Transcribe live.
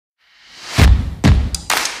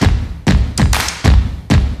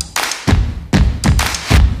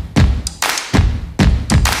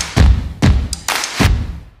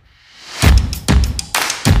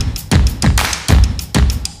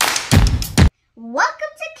Welcome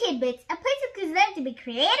to Kidbits, a place of kids learn to be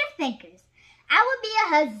creative thinkers. I will be your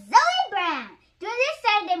host, Zoey Brown. During this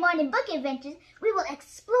Saturday morning book adventures, we will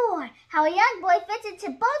explore how a young boy fits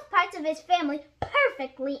into both parts of his family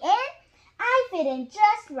perfectly, and I fit in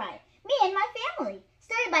just right. Me and my family.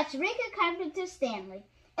 Story by Sherricka Carpenter Stanley.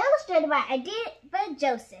 Illustrated by Adeba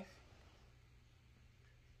Joseph.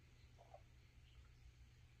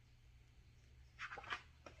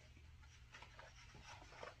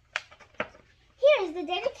 Here is the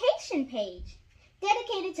dedication page.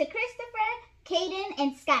 Dedicated to Christopher, Caden,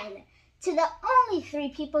 and Skylar. To the only 3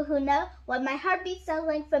 people who know what my heartbeat sounds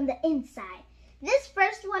like from the inside. This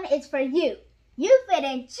first one is for you. You fit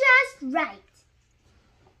in just right.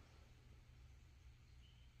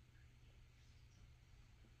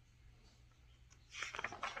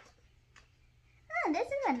 Oh, this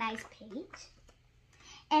is a nice page.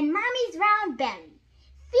 And Mommy's round belly.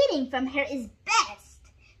 Feeding from her is best.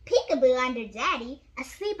 Peekaboo under Daddy,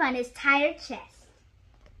 asleep on his tired chest.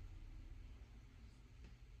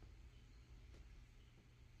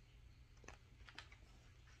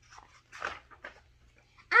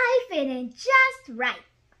 I fit in just right.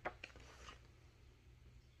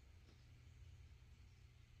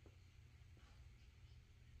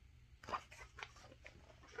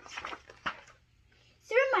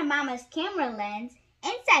 Through my mama's camera lens,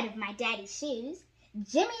 inside of my daddy's shoes,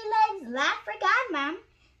 Jimmy legs laugh for God, Mom.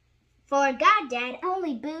 For God, Dad,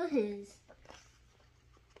 only boo-hoos.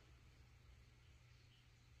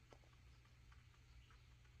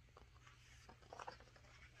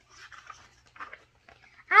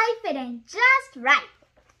 I fit in just right.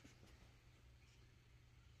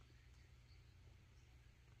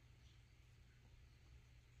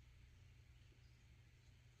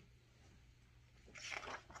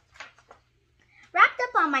 Wrapped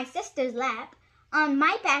up on my sister's lap, on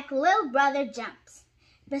my back little brother jumps.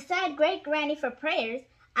 Beside great granny for prayers,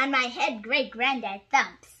 on my head great granddad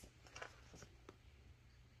thumps.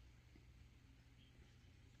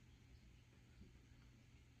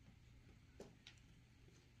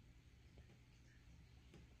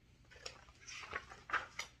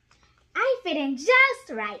 I fit in just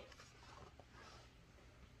right.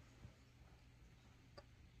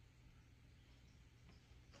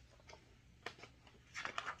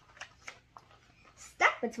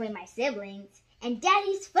 Stuck between my siblings and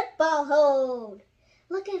Daddy's football hold.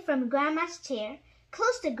 Looking from Grandma's chair,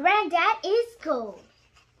 close to Granddad is gold.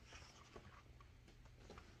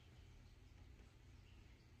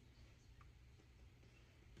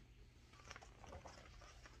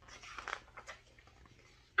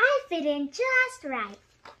 I fit in just right.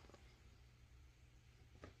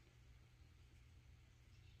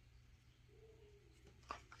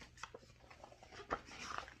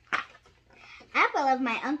 Apple of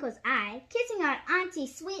my uncle's eye, kissing our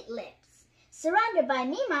auntie's sweet lips, surrounded by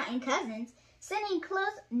Mima and cousins, sitting close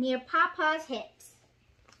near Papa's hips.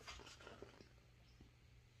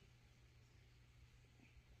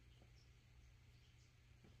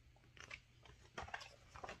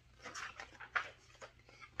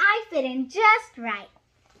 I fit in just right.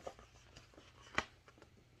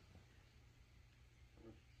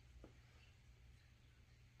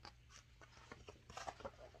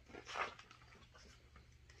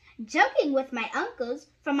 Joking with my uncles,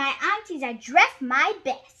 for my aunties I dress my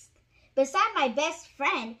best. Beside my best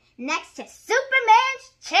friend, next to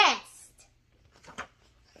Superman's chest.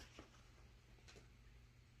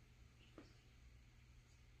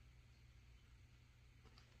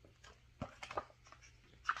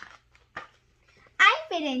 I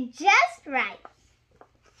fit in just right.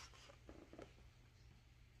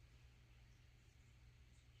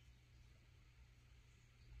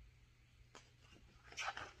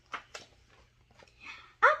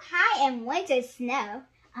 And winter snow,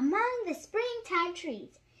 among the springtime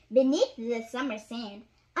trees, beneath the summer sand,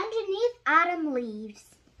 underneath autumn leaves.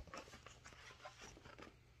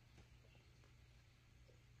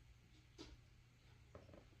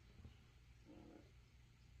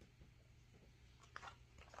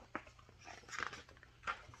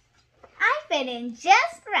 I fit in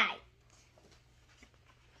just right.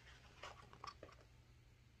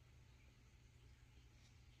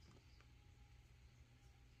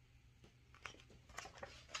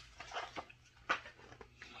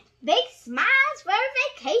 Big smiles for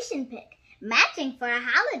a vacation pic, matching for a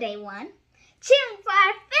holiday one, cheering for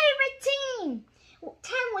our favorite team.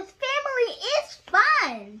 Time with family is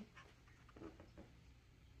fun.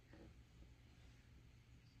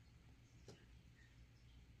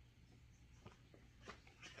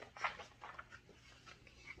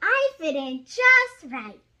 I fit in just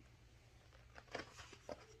right.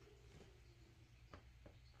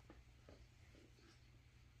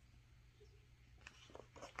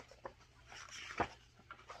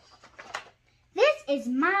 is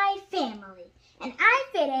my family, and I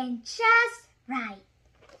fit in just right.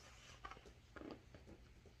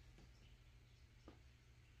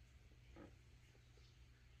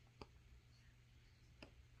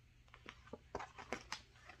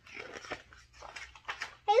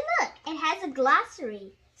 Hey look, it has a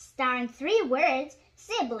glossary starring 3 words: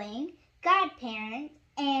 sibling, godparent,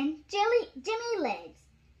 and Jimmy Legs.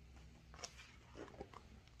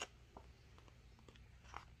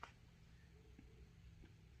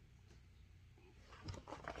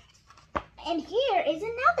 And here is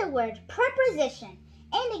another word, preposition,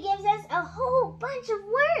 and it gives us a whole bunch of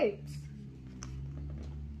words.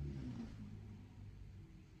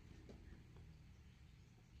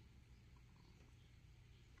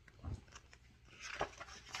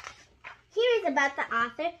 Here is about the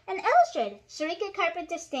author and illustrator, Sherricka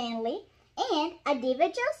Carpenter Stanley and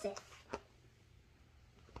Adiva Joseph.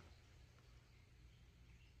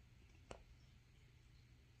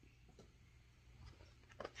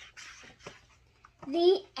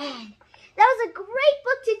 The end. That was a great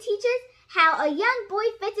book to teach us how a young boy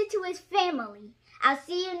fits into his family. I'll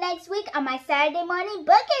see you next week on my Saturday morning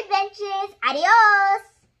book adventures. Adios!